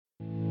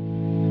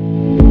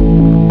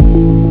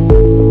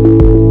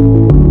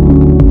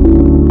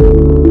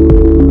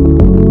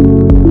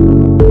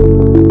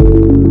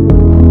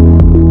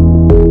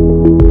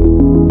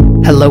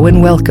Hello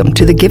and welcome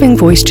to the Giving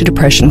Voice to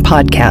Depression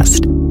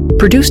podcast,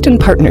 produced in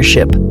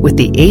partnership with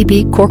the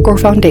A.B. Korkor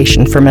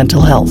Foundation for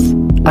Mental Health.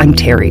 I'm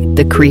Terry,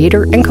 the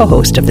creator and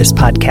co-host of this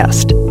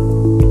podcast.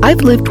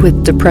 I've lived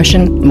with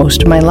depression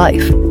most of my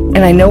life,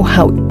 and I know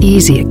how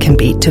easy it can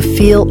be to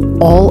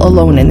feel all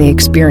alone in the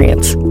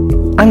experience.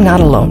 I'm not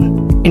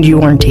alone, and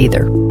you aren't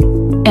either.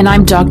 And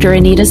I'm Dr.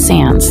 Anita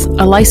Sands,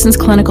 a licensed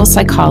clinical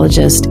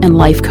psychologist and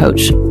life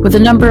coach with a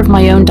number of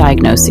my own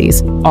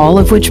diagnoses, all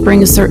of which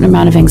bring a certain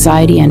amount of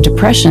anxiety and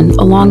depression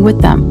along with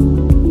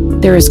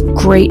them. There is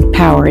great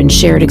power in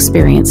shared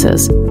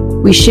experiences.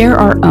 We share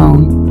our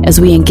own as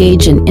we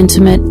engage in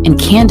intimate and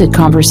candid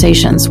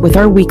conversations with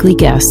our weekly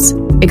guests,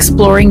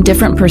 exploring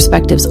different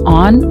perspectives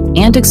on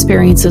and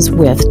experiences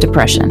with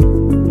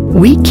depression.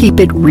 We keep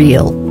it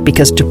real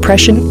because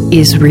depression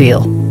is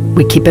real.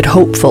 We keep it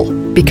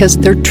hopeful because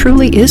there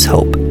truly is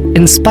hope,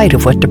 in spite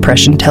of what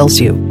depression tells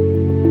you.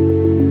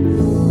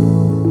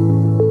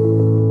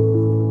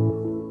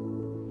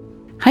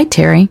 Hi,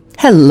 Terry.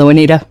 Hello,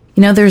 Anita.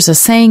 You know, there's a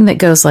saying that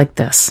goes like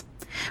this.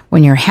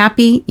 When you're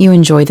happy, you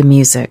enjoy the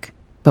music.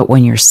 But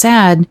when you're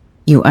sad,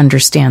 you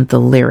understand the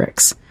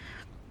lyrics.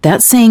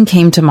 That saying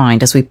came to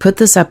mind as we put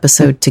this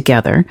episode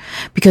together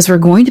because we're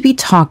going to be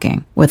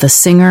talking with a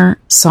singer,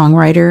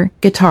 songwriter,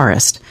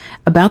 guitarist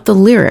about the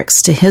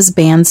lyrics to his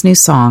band's new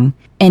song,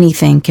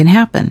 Anything Can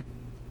Happen.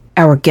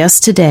 Our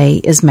guest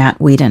today is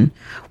Band-Pt1,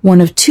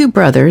 one of two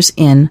brothers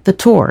in The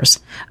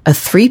Tours, a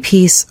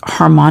three-piece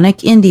harmonic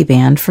indie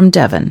band from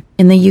Devon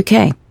in the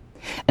UK.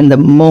 And the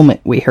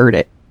moment we heard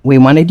it, we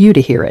wanted you to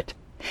hear it.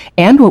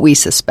 And what we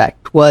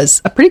suspect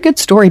was a pretty good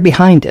story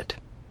behind it.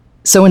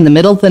 So in the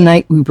middle of the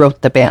night, we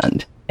wrote the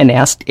band and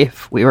asked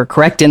if we were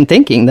correct in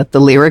thinking that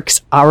the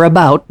lyrics are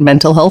about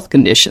mental health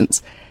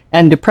conditions,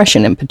 and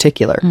depression in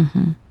particular.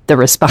 Mm-hmm. The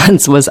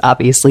response was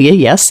obviously a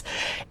yes,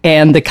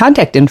 and the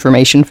contact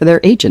information for their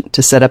agent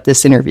to set up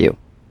this interview.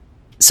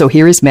 So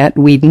here is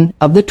Band-Pt1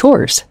 of The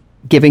Tours,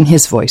 giving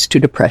his voice to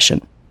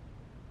depression.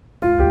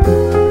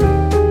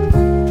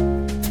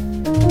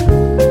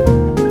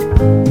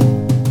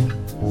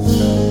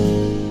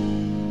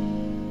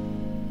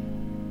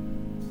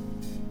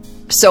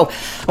 So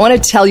I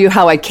want to tell you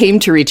how I came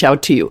to reach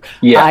out to you.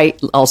 Yeah. I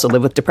also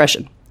live with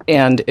depression,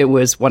 and it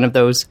was one of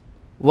those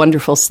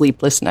wonderful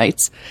sleepless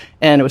nights,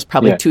 and it was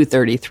probably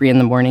 2:30, 3 in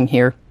the morning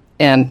here,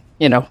 and,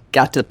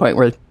 got to the point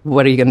where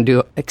what are you going to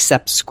do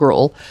except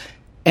scroll?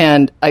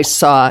 And I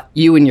saw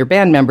you and your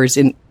band members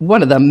in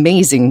one of the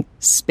amazing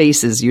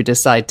spaces you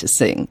decide to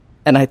sing,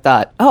 and I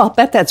thought, I'll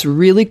bet that's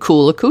really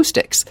cool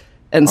acoustics.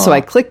 And so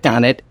I clicked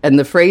on it, and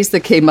the phrase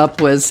that came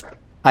up was,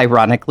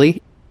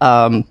 ironically,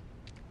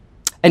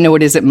 I know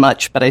it isn't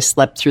much, but I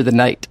slept through the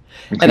night.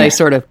 And I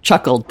sort of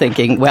chuckled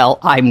thinking, well,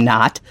 I'm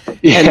not.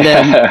 Yeah. And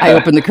then I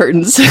opened the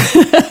curtains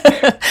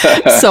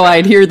so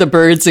I'd hear the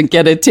birds and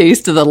get a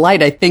taste of the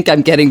light. I think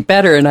I'm getting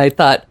better. And I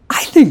thought,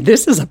 I think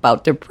this is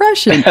about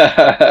depression.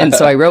 And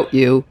so I wrote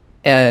you,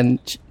 and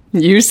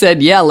you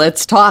said, yeah,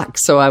 let's talk.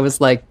 So I was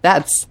like,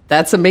 that's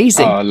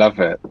amazing. Oh, I love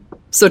it.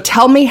 So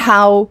tell me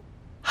how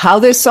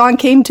this song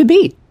came to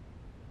be.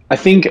 I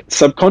think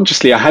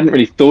subconsciously I hadn't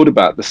really thought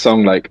about the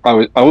song. Like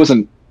I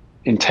wasn't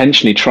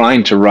intentionally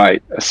trying to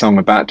write a song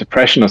about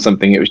depression or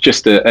something. It was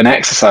just an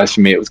exercise for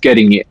me. It was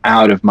getting it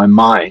out of my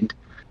mind.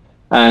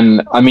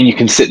 And I mean, you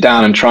can sit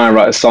down and try and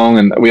write a song,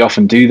 and we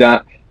often do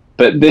that.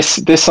 But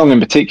this song in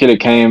particular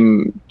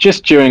came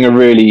just during a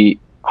really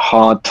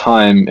hard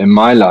time in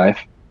my life.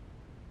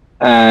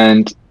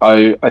 And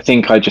I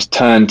think I just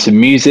turned to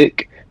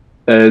music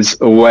as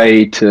a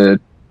way to,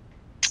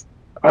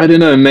 I don't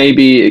know,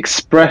 maybe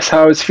express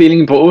how I was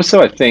feeling, but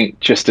also I think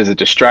just as a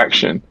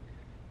distraction.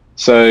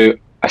 So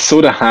I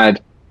sort of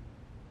had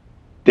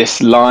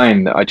this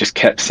line that I just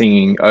kept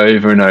singing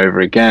over and over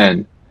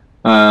again.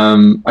 Are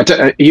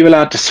you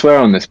allowed to swear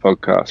on this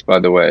podcast, by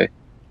the way?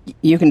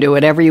 You can do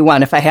whatever you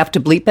want. If I have to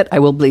bleep it, I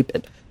will bleep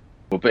it.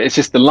 But it's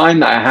just the line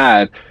that I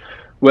had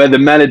where the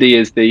melody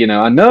is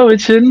I know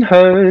it shouldn't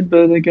hurt,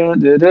 but again,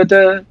 da, da,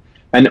 da.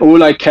 And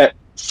all I kept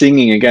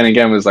singing again and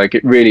again was like,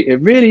 it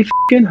really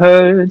fucking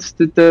hurts.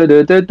 Da, da,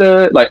 da, da,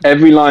 da. Like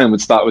every line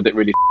would start with it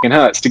really fucking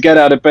hurts. To get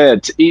out of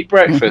bed, to eat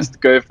breakfast, to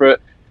go for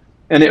it.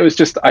 And it was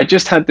just, I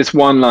just had this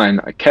one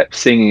line. I kept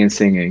singing and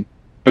singing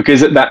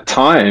because at that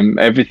time,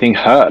 everything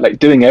hurt, like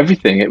doing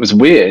everything. It was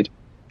weird.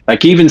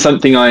 Like even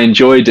something I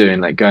enjoy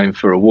doing, like going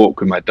for a walk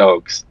with my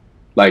dogs,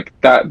 like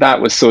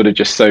that was sort of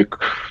just so,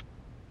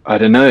 I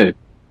don't know,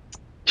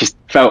 just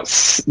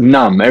felt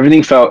numb.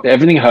 Everything hurt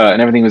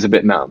and everything was a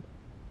bit numb.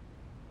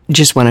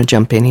 Just want to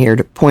jump in here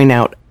to point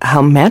out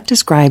how Matt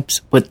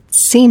describes what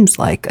seems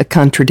like a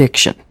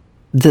contradiction.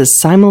 The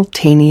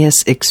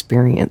simultaneous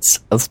experience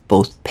of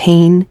both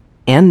pain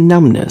and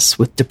numbness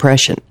with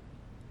depression.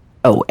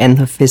 Oh, and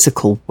the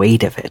physical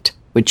weight of it,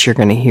 which you're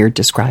going to hear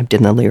described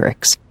in the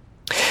lyrics.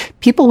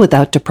 People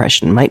without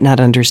depression might not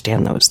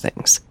understand those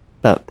things,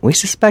 but we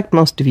suspect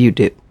most of you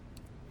do.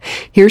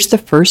 Here's the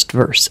first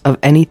verse of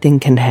Anything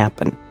Can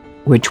Happen,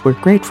 which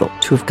we're grateful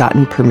to have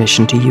gotten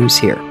permission to use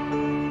here.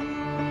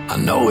 I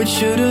know it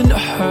shouldn't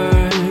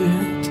hurt,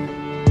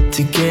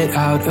 to get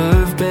out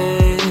of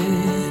bed.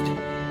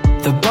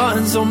 The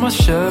buttons on my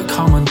shirt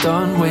come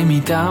undone, weigh me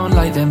down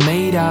like they're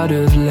made out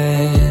of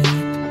lead.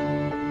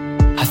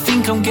 I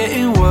think I'm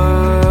getting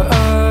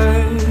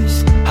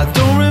worse, I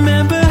don't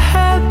remember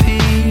happy,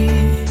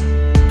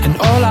 and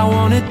all I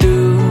wanna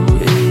do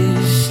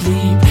is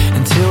sleep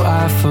until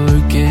I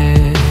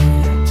forget.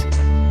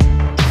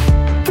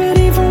 But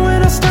even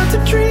when I start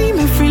to dream,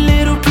 every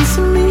little piece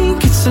of me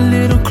gets a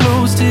little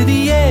close to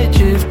the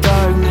edge of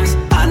darkness.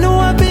 I know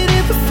I've been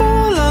here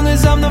before, long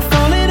as I'm not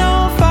falling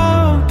off,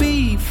 I'll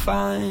be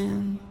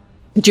fine.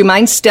 Do you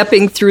mind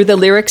stepping through the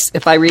lyrics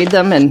if I read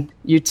them and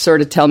you'd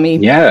sort of tell me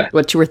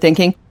what you were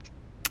thinking?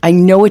 I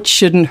know it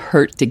shouldn't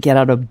hurt to get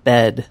out of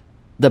bed.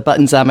 The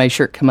buttons on my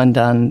shirt come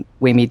undone,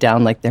 weigh me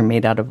down like they're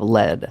made out of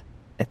lead.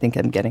 I think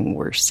I'm getting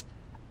worse.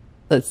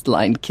 This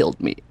line killed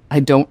me. I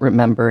don't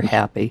remember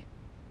happy.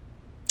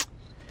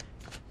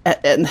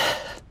 And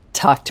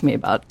talk to me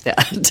about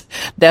that.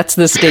 That's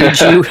the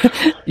stage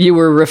you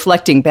were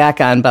reflecting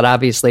back on, but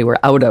obviously were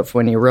out of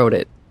when you wrote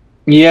it.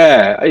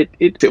 Yeah,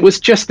 it was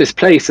just this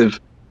place of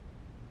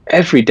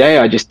every day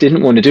I just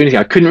didn't want to do anything.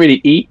 I couldn't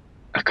really eat.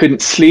 I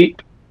couldn't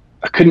sleep.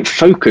 I couldn't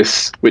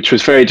focus, which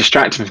was very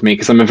distracting for me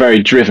because I'm a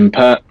very driven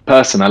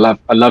person. I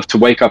love to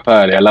wake up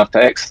early. I love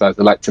to exercise.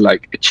 I like to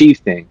achieve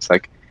things.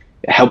 It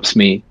helps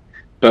me.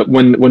 But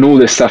when all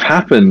this stuff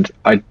happened,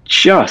 I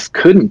just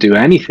couldn't do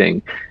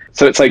anything.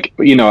 So it's I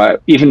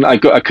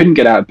couldn't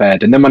get out of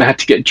bed. And then when I had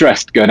to get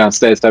dressed to go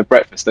downstairs to have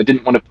breakfast, I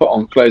didn't want to put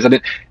on clothes.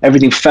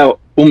 Everything felt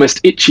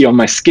almost itchy on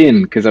my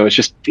skin because I was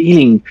just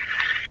feeling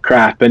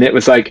crap. And it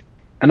was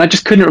and I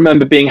just couldn't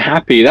remember being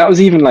happy. That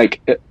was even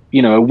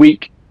a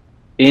week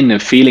in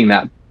of feeling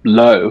that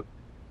low.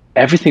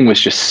 Everything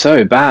was just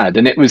so bad.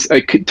 And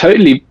it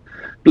totally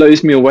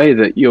blows me away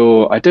that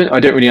I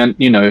don't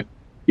really,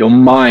 your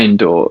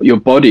mind or your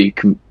body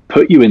can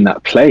put you in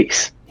that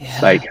place.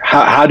 Yeah.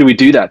 How do we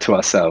do that to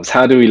ourselves?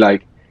 How do we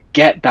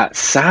get that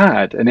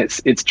sad? And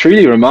it's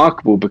truly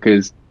remarkable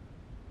because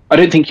I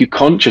don't think you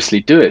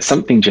consciously do it.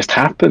 Something just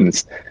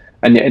happens.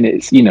 And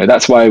it's,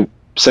 that's why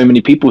so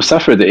many people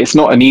suffer that. It's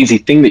not an easy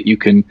thing that you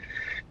can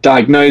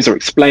diagnose or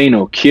explain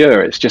or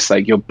cure. It's just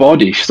your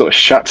body sort of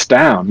shuts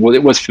down. Well,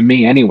 it was for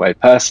me anyway,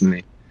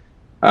 personally.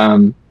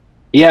 And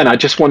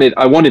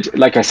I wanted,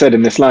 like I said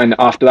in this line,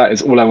 after that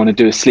is all I want to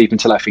do is sleep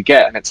until I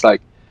forget. And it's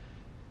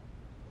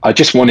I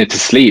just wanted to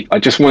sleep. I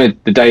just wanted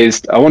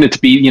I wanted to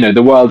be,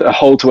 the world a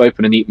whole to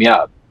open and eat me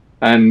up.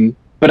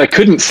 But I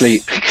couldn't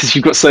sleep because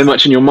you've got so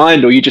much in your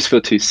mind or you just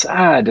feel too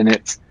sad.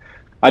 And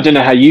I don't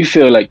know how you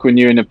feel when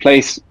you're in a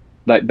place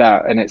like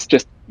that and it's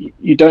just,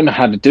 you don't know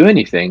how to do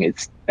anything.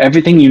 It's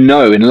everything in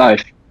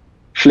life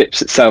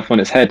flips itself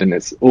on its head and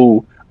it's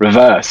all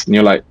reversed. And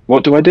you're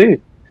what do I do?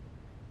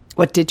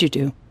 What did you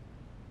do?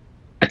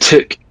 I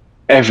took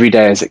every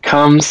day as it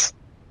comes.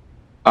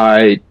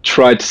 I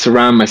tried to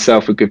surround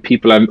myself with good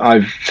people.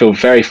 I feel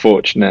very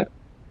fortunate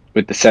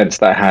with the sense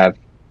that I have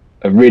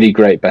a really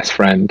great best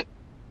friend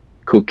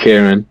called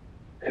Kieran,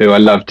 who I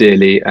love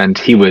dearly, and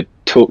he would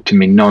talk to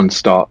me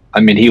non-stop.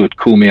 He would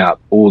call me up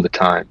all the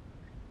time.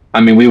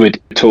 We would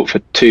talk for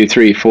 2,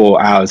 3,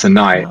 4 hours a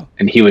night,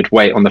 and he would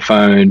wait on the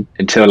phone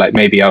until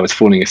maybe I was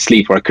falling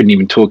asleep or I couldn't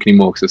even talk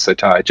anymore because I was so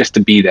tired, just to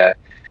be there.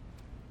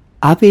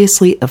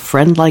 Obviously, a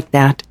friend like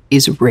that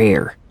is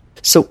rare.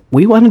 So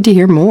we wanted to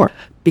hear more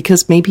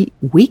because maybe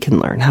we can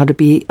learn how to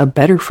be a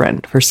better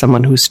friend for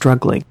someone who's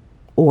struggling.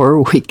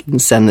 Or we can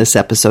send this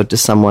episode to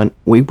someone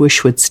we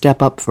wish would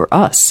step up for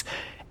us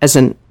as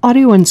an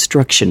audio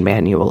instruction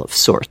manual of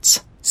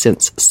sorts,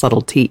 since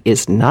subtlety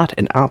is not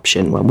an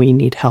option when we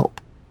need help.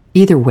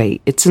 Either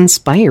way, it's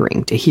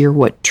inspiring to hear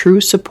what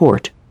true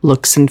support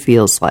looks and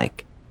feels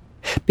like.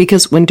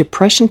 Because when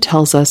depression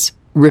tells us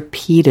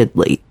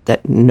repeatedly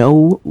that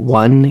no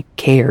one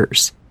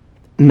cares,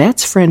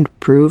 Matt's friend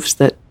proves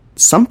that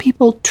some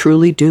people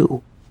truly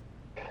do.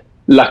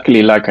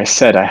 Luckily, like I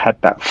said, I had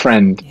that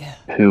friend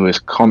who was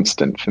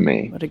constant for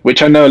me,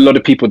 which I know a lot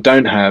of people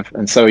don't have.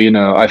 And so,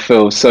 I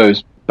feel so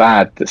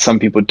bad that some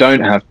people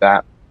don't have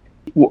that.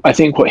 I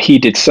think what he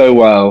did so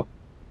well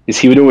is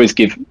he would always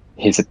give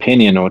his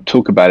opinion or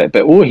talk about it,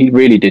 but all he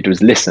really did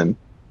was listen,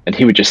 and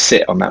he would just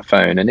sit on that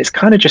phone. And it's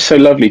kind of just so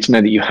lovely to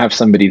know that you have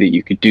somebody that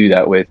you could do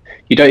that with.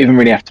 You don't even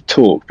really have to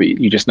talk, but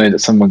you just know that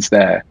someone's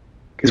there.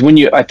 Because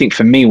I think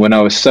for me, when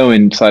I was so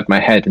inside my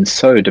head and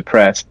so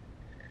depressed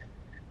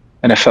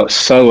and I felt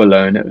so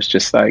alone, it was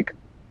just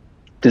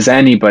does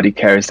anybody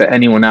care? Is there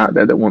anyone out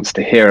there that wants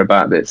to hear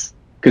about this?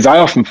 Because I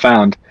often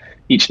found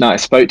each night I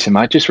spoke to him,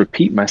 I just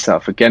repeat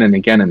myself again and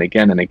again and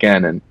again and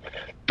again. And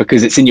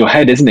because it's in your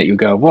head, isn't it? You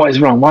go, what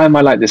is wrong? Why am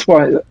I like this?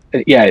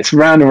 It's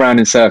round and round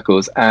in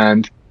circles.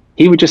 And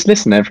he would just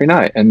listen every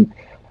night. And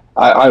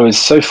I was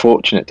so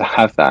fortunate to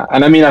have that.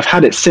 And I've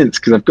had it since,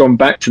 because I've gone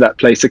back to that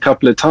place a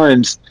couple of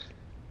times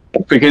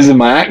because of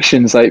my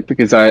actions,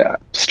 because I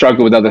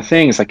struggle with other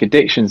things like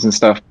addictions and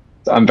stuff.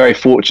 I'm very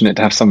fortunate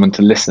to have someone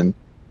to listen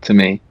to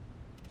me.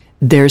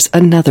 There's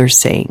another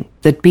saying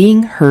that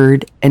being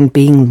heard and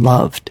being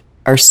loved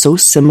are so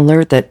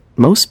similar that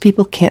most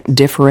people can't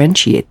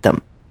differentiate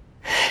them.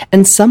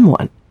 And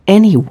someone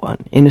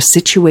anyone in a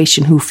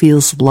situation who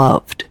feels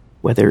loved,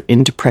 whether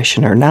in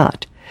depression or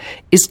not,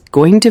 is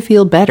going to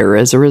feel better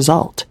as a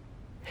result.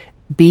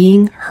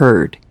 Being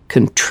heard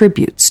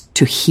contributes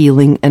to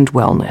healing and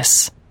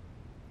wellness.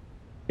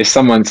 If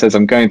someone says,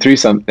 I'm going through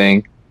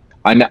something,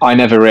 I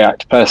never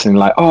react personally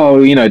like,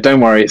 oh,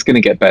 don't worry, it's going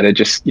to get better.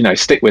 Just,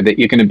 stick with it.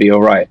 You're going to be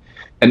all right.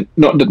 And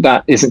not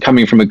that isn't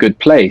coming from a good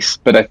place,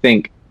 but I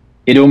think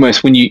it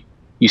almost, when you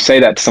say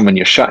that to someone,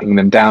 you're shutting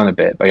them down a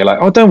bit, but you're like,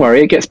 oh, don't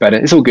worry, it gets better.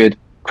 It's all good.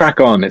 Crack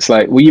on. It's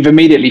like, well, you've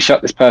immediately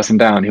shut this person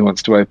down who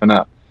wants to open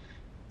up.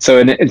 So,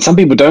 and some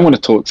people don't want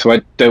to talk, so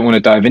I don't want to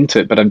dive into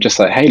it, but I'm just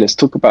like, hey, let's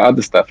talk about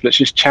other stuff. Let's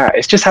just chat.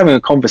 It's just having a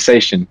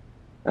conversation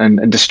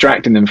and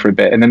distracting them for a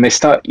bit. And then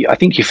I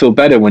think you feel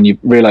better when you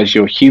realize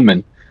you're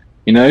human,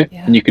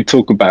 and you could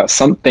talk about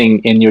something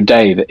in your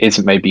day that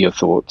isn't maybe your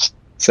thoughts.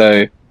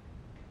 So,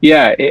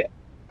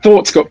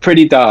 thoughts got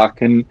pretty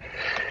dark and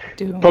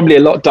probably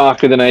a lot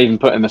darker than I even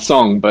put in the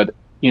song, but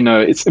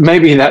it's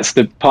maybe that's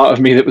the part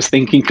of me that was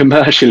thinking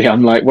commercially.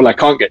 I'm like, well, I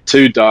can't get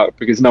too dark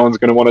because no one's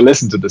going to want to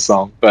listen to the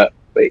song. But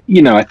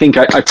I think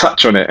I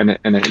touch on it,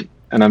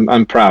 and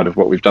I'm proud of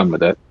what we've done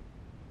with it.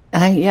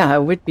 I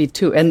would be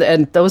too.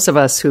 And those of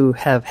us who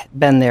have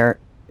been there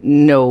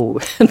know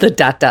the ...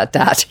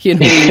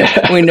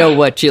 We know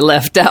what you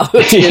left out.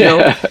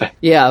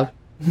 Yeah.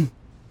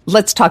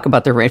 Let's talk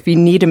about the rant. If you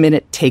need a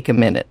minute, take a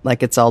minute.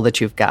 Like it's all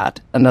that you've got.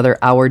 Another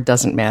hour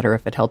doesn't matter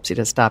if it helps you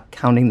to stop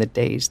counting the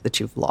days that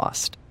you've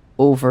lost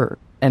over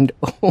and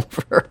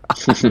over.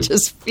 I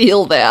just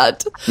feel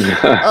that.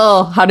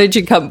 Oh, how did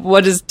you come?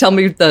 Tell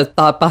me the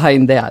thought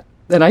behind that.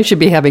 Then I should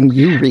be having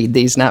you read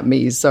these, not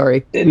me.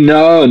 Sorry.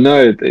 No,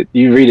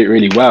 you read it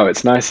really well.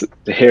 It's nice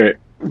to hear it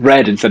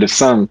read instead of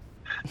sung.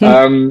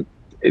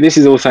 This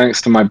is all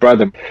thanks to my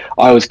brother.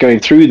 I was going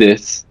through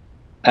this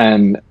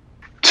and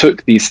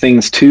took these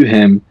things to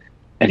him,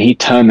 and he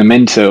turned them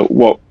into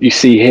what you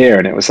see here.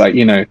 And it was like,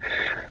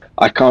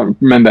 I can't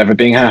remember ever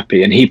being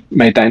happy, and he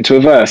made that into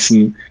a verse.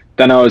 And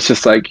then I was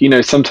just like,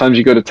 sometimes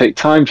you got to take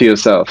time for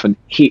yourself. And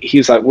he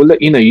was like, well, look,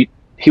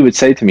 he would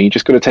say to me, you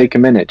just got to take a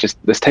minute.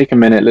 Let's take a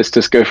minute. Let's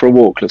just go for a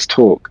walk. Let's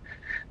talk.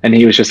 And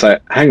he was just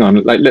like, hang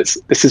on, like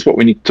this is what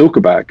we need to talk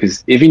about.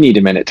 Because if you need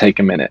a minute, take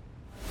a minute.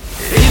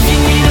 If you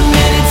need a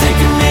minute, take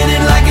a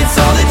minute, like it's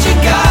all that you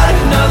got.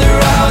 Another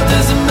hour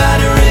doesn't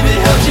matter if it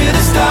helps you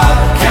to stop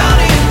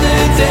counting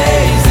the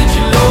days that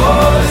you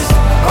lost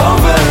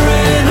over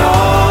and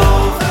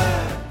over.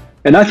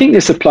 And I think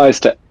this applies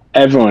to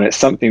everyone. It's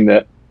something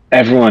that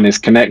everyone is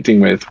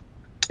connecting with,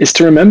 is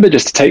to remember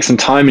just to take some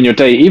time in your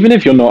day, even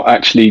if you're not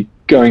actually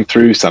going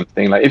through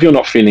something, like if you're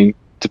not feeling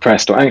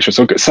depressed or anxious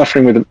or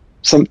suffering with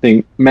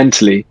something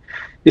mentally,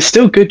 it's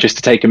still good just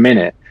to take a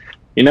minute.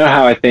 You know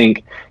how I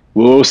think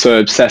we're also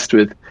obsessed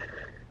with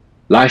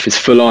life is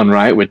full on,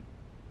 right? We're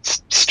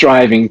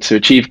striving to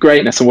achieve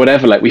greatness or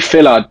whatever. Like we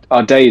fill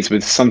our days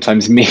with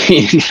sometimes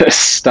meaningless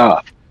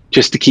stuff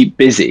just to keep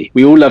busy.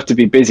 We all love to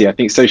be busy. I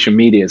think social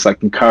media has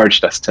like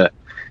encouraged us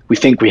we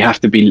think we have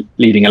to be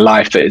leading a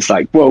life that is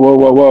like,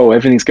 whoa,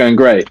 everything's going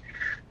great.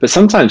 But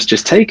sometimes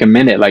just take a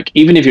minute, like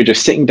even if you're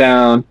just sitting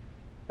down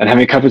and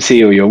having a cup of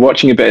tea, or you're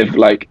watching a bit of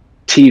like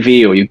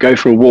TV, or you go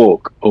for a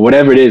walk or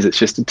whatever it is, it's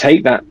just to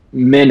take that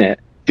minute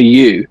for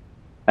you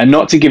and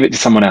not to give it to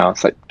someone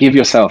else. Like give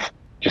yourself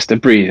just a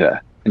breather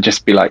and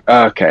just be like,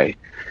 oh, okay.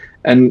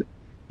 And,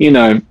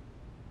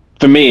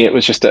 for me, it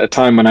was just at a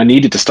time when I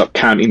needed to stop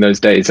counting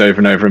those days over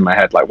and over in my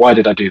head. Like, why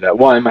did I do that?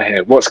 Why am I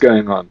here? What's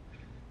going on?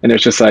 And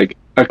it's just like,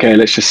 okay,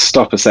 let's just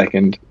stop a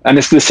second. And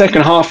it's the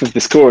second half of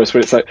this chorus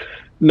where it's like,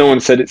 no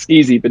one said it's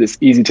easy, but it's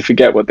easy to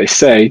forget what they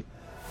say.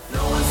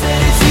 No one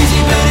said it's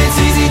easy, but it's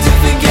easy to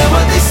forget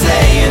what they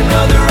say.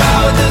 Another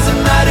hour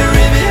doesn't matter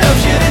if it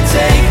helps you to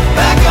take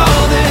back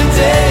all the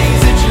days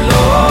that you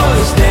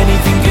lost.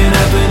 Anything can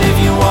happen if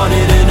you want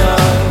it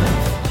enough.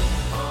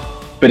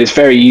 But it's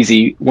very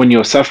easy when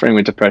you're suffering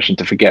with depression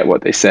to forget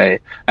what they say.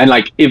 And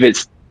like, if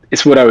it's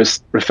what I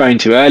was referring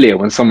to earlier,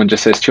 when someone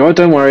just says to you, oh,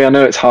 don't worry, I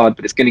know it's hard,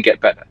 but it's going to get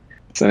better.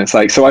 So it's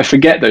like, so I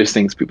forget those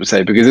things people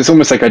say, because it's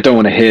almost like I don't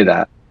want to hear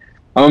that.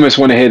 I almost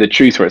want to hear the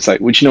truth, where it's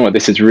like, well, you know what,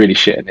 this is really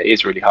shit, and it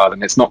is really hard,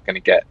 and it's not going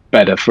to get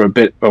better for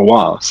a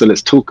while. So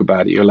let's talk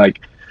about it. You're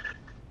like,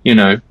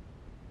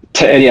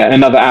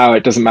 another hour,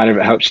 it doesn't matter if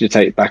it helps you to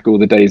take back all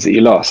the days that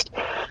you lost.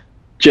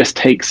 Just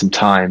take some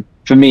time.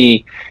 For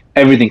me,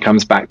 everything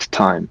comes back to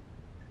time,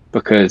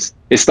 because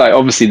it's like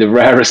obviously the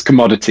rarest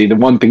commodity, the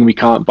one thing we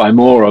can't buy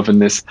more of in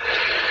this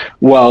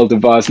world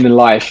of ours and in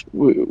life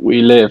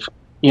we live.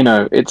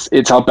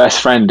 It's our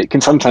best friend. It can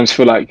sometimes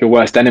feel like your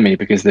worst enemy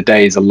because the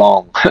days are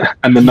long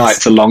and the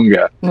nights are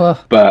longer.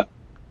 But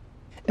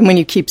and when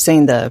you keep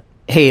saying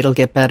hey, it'll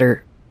get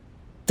better,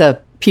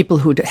 the people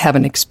who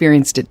haven't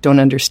experienced it don't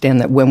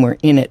understand that when we're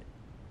in it,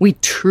 we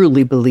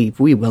truly believe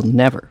we will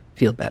never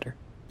feel better.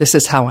 This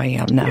is how I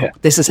am now. Yeah.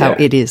 This is how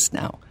it is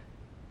now.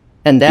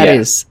 And that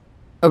is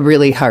a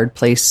really hard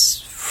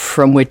place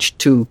from which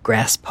to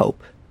grasp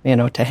hope,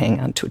 to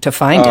hang on to, to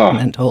find it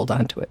and to hold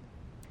on to it.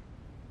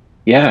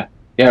 Yeah.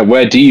 Yeah.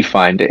 Where do you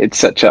find it? It's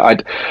such I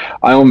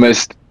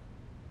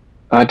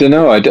I don't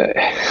know.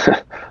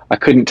 I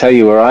couldn't tell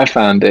you where I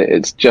found it.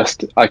 It's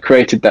just, I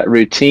created that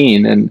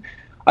routine, and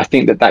I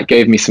think that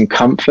gave me some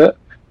comfort,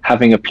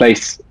 having a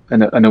place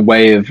and a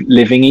way of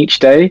living each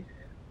day,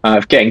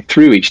 of getting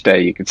through each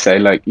day, you could say.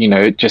 Like, you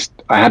know,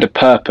 I had a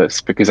purpose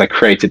because I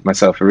created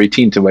myself a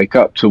routine to wake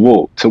up, to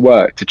walk, to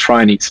work, to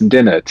try and eat some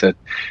dinner, to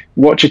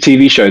watch a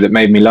TV show that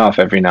made me laugh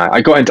every night.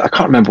 I can't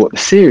remember what the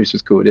series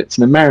was called. It's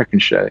an American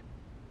show.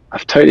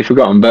 I've totally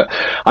forgotten, but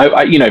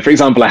I you know, for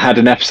example, I had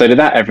an episode of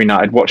that every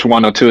night. I'd watch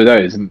one or two of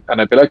those, and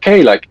I'd be like,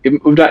 okay, like,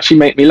 it would actually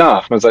make me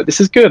laugh. And I was like,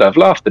 this is good. I've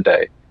laughed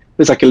today.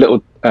 There's like a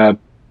little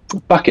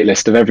bucket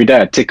list of every day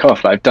I'd tick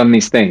off, like, I've done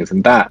these things,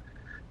 and that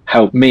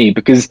helped me.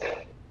 Because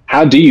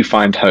how do you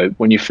find hope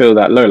when you feel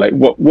that low? Like,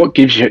 what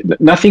gives you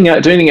nothing?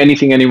 I don't think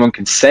anything anyone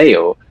can say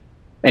or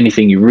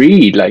anything you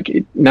read, like,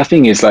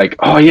 nothing is like,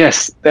 oh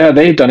yes,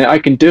 they've done it, I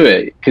can do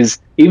it. Because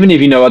even if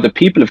you know other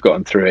people have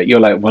gotten through it, you're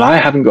like, well, I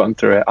haven't gotten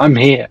through it, I'm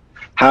here.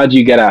 How do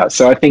you get out?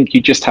 So I think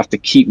you just have to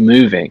keep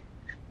moving.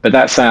 But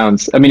that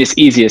sounds, I mean, it's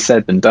easier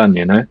said than done,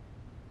 you know.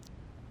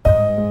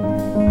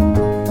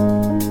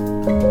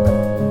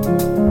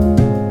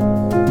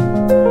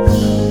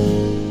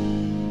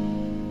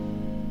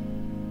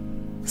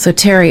 So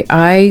Terry,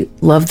 I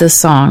love this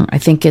song. I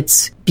think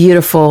it's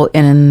beautiful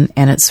and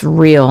it's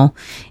real.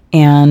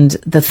 And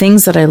the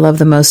things that I love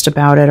the most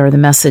about it are the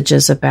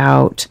messages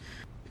about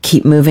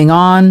keep moving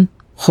on,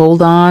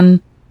 hold on,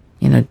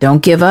 you know,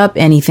 don't give up.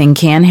 Anything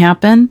can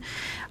happen.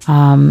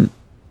 And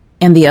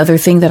the other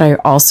thing that I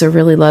also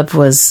really loved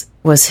was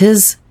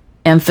his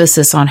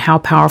emphasis on how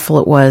powerful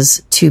it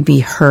was to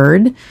be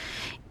heard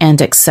and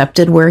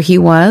accepted where he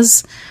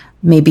was,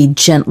 maybe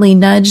gently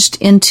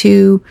nudged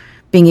into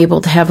being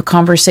able to have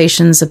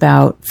conversations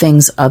about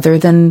things other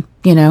than,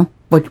 you know,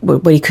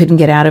 what he couldn't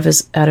get out of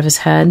his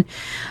head.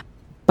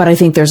 But I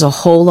think there's a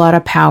whole lot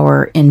of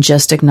power in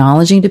just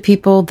acknowledging to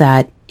people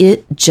that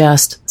it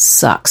just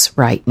sucks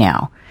right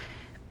now.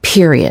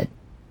 Period.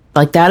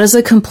 Like, that is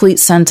a complete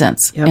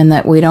sentence. Yep. And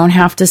that we don't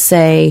have to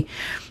say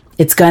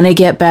it's going to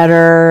get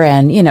better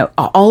and, you know,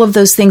 all of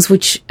those things,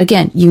 which,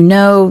 again, you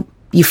know,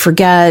 you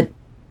forget.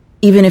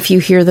 Even if you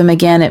hear them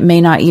again, it may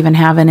not even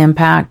have an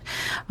impact.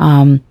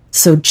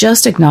 So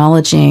just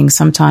acknowledging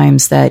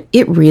sometimes that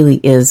it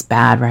really is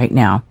bad right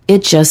now.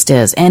 It just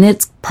is. And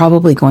it's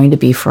probably going to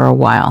be for a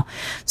while.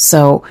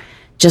 So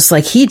just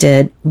like he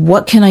did,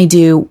 what can I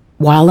do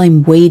while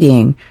I'm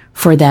waiting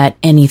for that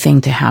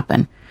anything to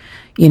happen?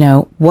 You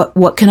know,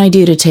 what can I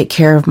do to take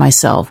care of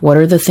myself? What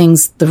are the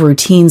things, the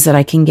routines that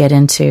I can get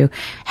into?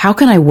 How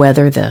can I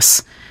weather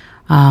this?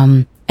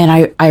 And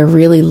I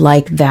really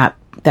like that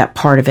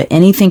part of it.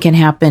 Anything can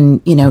happen,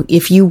 you know,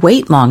 if you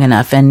wait long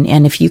enough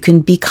and if you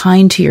can be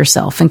kind to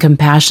yourself and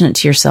compassionate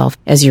to yourself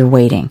as you're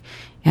waiting.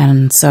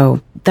 And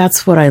so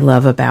that's what I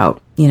love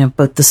about, you know,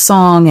 both the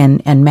song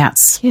and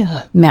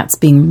Matt's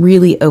being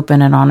really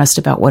open and honest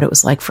about what it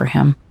was like for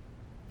him.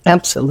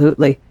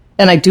 Absolutely.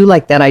 And I do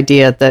like that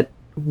idea that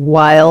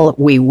while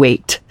we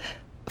wait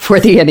for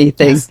the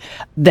anything,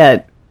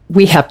 that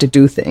we have to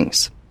do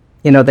things.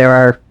 You know,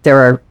 there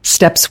are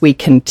steps we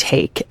can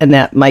take, and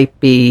that might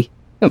be,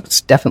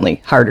 it's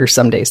definitely harder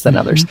some days than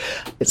others.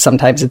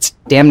 Sometimes it's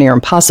damn near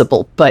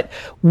impossible. But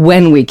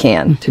when we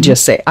can, to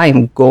just say, I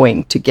am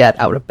going to get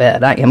out of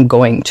bed. I am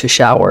going to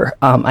shower.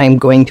 I am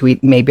going to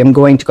eat. Maybe I'm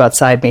going to go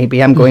outside.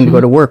 Maybe I'm going to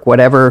go to work.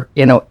 Whatever,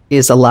 you know,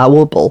 is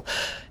allowable.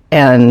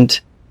 And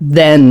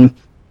then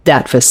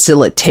that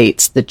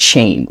facilitates the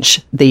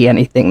change, the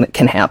anything that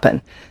can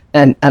happen.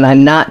 And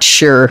I'm not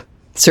sure,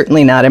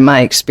 certainly not in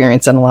my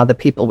experience and a lot of the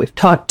people we've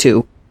talked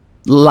to,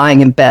 lying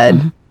in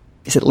bed,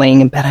 is it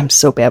laying in bed? I'm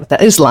so bad with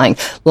that. It is lying.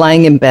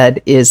 Lying in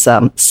bed is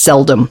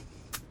seldom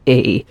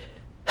a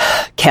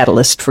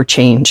catalyst for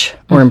change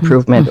or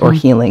improvement or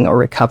healing or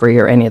recovery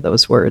or any of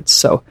those words.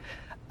 So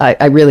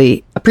I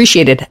really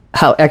appreciated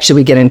how,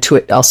 actually we get into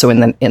it also in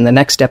the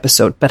next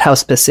episode, but how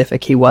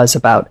specific he was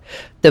about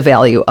the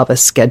value of a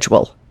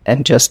schedule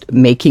and just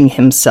making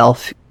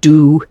himself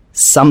do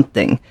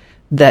something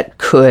that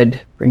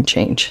could bring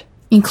change.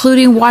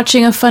 Including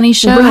watching a funny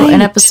show,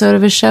 an episode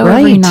of a show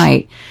every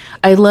night.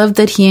 I love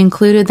that he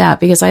included that,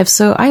 because I have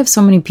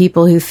so many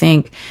people who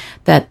think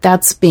that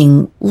that's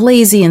being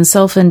lazy and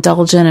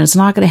self-indulgent and it's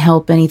not going to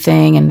help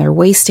anything and they're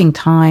wasting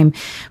time.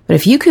 But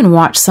if you can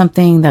watch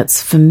something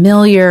that's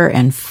familiar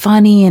and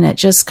funny and it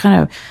just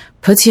kind of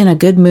puts you in a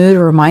good mood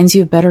or reminds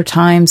you of better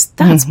times,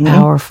 that's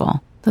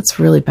powerful. That's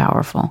really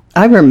powerful.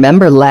 I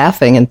remember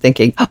laughing and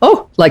thinking,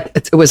 oh, like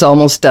it was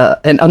almost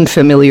an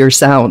unfamiliar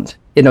sound,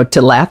 you know,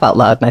 to laugh out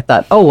loud. And I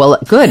thought, oh, well,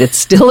 good. It's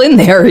still in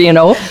there, you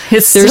know.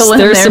 There's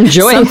some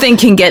joy. Something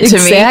can get to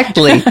me.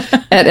 Exactly.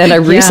 And I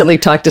recently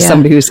talked to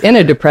somebody who's in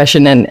a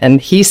depression,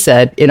 and he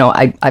said, you know,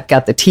 I've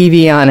got the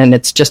TV on and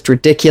it's just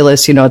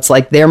ridiculous. You know, it's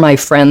like they're my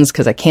friends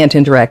because I can't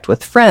interact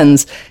with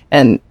friends.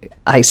 And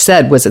I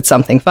said, was it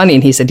something funny?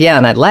 And he said, yeah.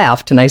 And I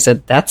laughed. And I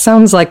said, that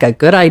sounds like a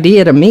good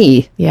idea to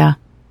me. Yeah.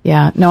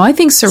 Yeah. No, I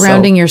think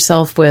surrounding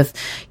yourself with,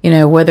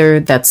 whether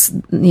that's,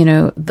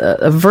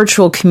 a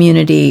virtual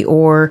community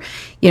or,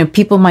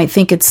 people might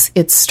think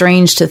it's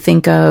strange to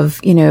think of,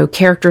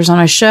 characters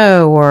on a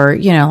show or,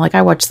 like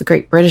I watch the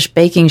Great British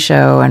Baking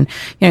Show and,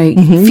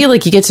 you feel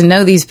like you get to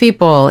know these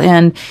people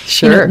and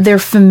they're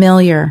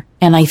familiar.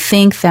 And I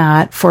think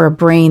that for a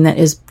brain that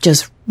is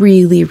just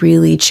really,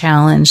 really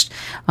challenged,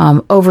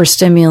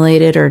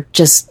 overstimulated or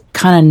just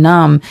kind of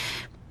numb,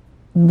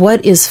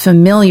 what is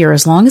familiar,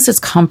 as long as it's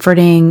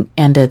comforting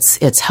and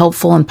it's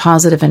helpful and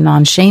positive and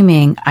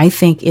non-shaming, I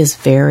think is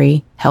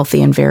very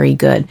healthy and very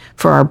good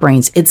for our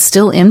brains. It's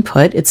still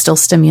input, it's still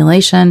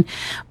stimulation,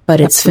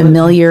 but it's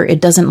familiar. It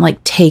doesn't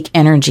like take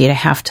energy to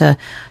have to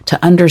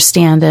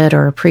understand it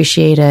or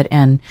appreciate it.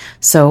 And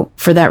so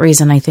for that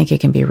reason, I think it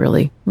can be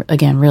really,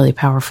 again, really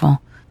powerful.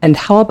 And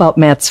how about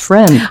Matt's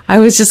friend? I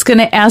was just going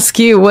to ask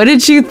you, what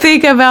did you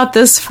think about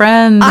this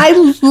friend?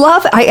 It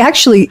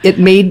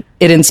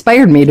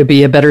inspired me to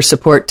be a better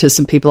support to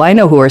some people I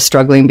know who are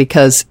struggling,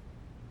 because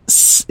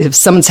if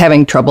someone's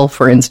having trouble,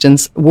 for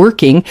instance,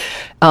 working,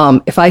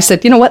 if I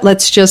said,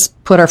 let's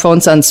just put our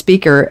phones on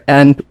speaker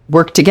and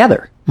work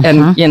together.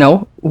 And,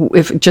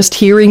 if just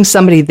hearing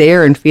somebody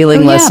there and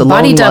feeling less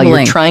alone while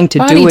you're trying to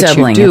do what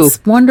you do.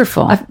 It's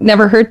wonderful. I've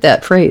never heard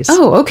that phrase.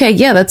 Oh, okay.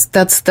 Yeah,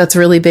 that's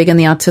really big in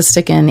the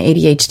autistic and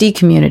ADHD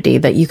community,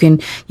 that you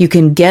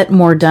can get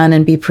more done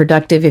and be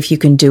productive if you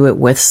can do it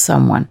with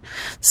someone.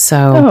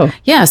 So,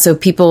 so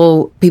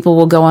people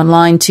will go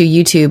online to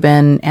YouTube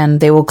and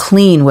they will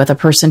clean with a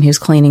person who's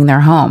cleaning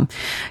their home,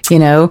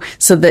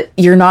 so that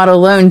you're not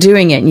alone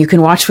doing it and you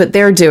can watch what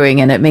they're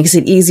doing, and it makes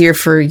it easier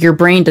for your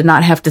brain to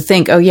not have to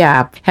think,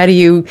 how do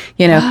you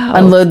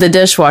unload the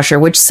dishwasher,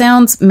 which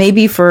sounds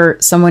maybe for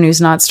someone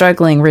who's not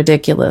struggling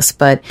ridiculous,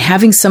 but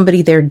having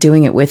somebody there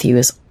doing it with you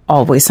is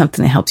always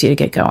something that helps you to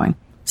get going.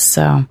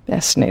 So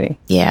fascinating.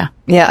 Yeah.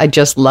 Yeah. I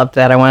just loved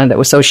that. I wanted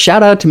that. So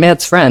shout out to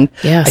Matt's friend.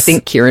 Yes. I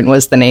think Kieran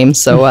was the name.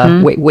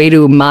 So way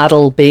to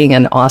model being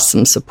an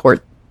awesome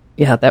support.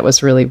 Yeah. That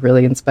was really,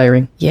 really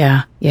inspiring.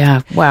 Yeah.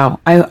 Yeah. Wow.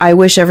 I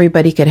wish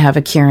everybody could have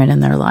a Kieran in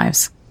their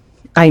lives.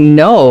 I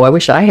know. I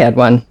wish I had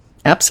one.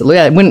 Absolutely.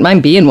 I wouldn't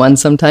mind being one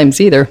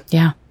sometimes either.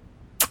 Yeah.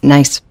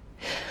 Nice.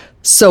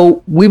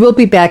 So we will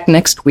be back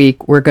next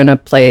week. We're going to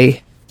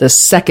play the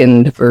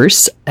second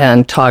verse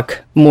and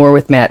talk more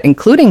with Matt,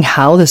 including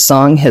how the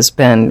song has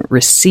been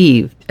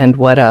received and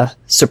what a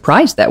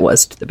surprise that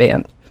was to the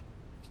band.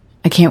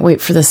 I can't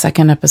wait for the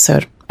second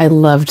episode. I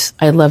loved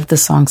the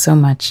song so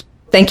much.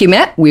 Thank you,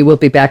 Matt. We will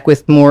be back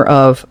with more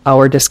of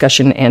our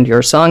discussion and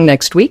your song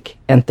next week.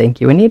 And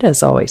thank you, Anita,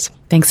 as always.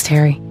 Thanks,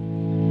 Terry.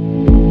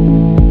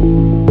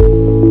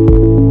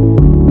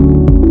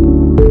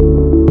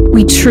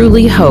 We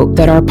truly hope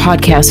that our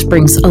podcast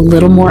brings a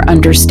little more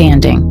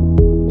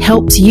understanding,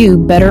 helps you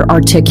better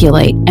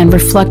articulate and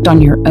reflect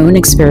on your own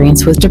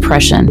experience with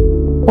depression,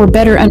 or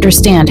better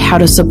understand how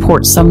to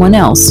support someone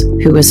else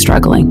who is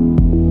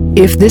struggling.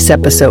 If this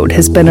episode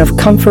has been of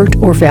comfort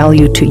or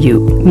value to you,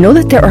 know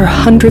that there are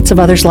hundreds of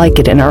others like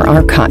it in our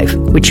archive,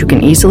 which you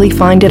can easily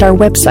find at our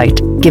website,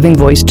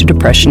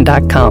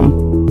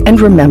 givingvoicetodepression.com. And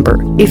remember,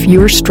 if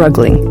you're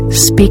struggling,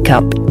 speak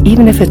up,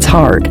 even if it's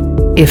hard.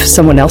 If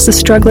someone else is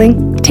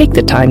struggling, take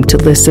the time to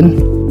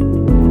listen.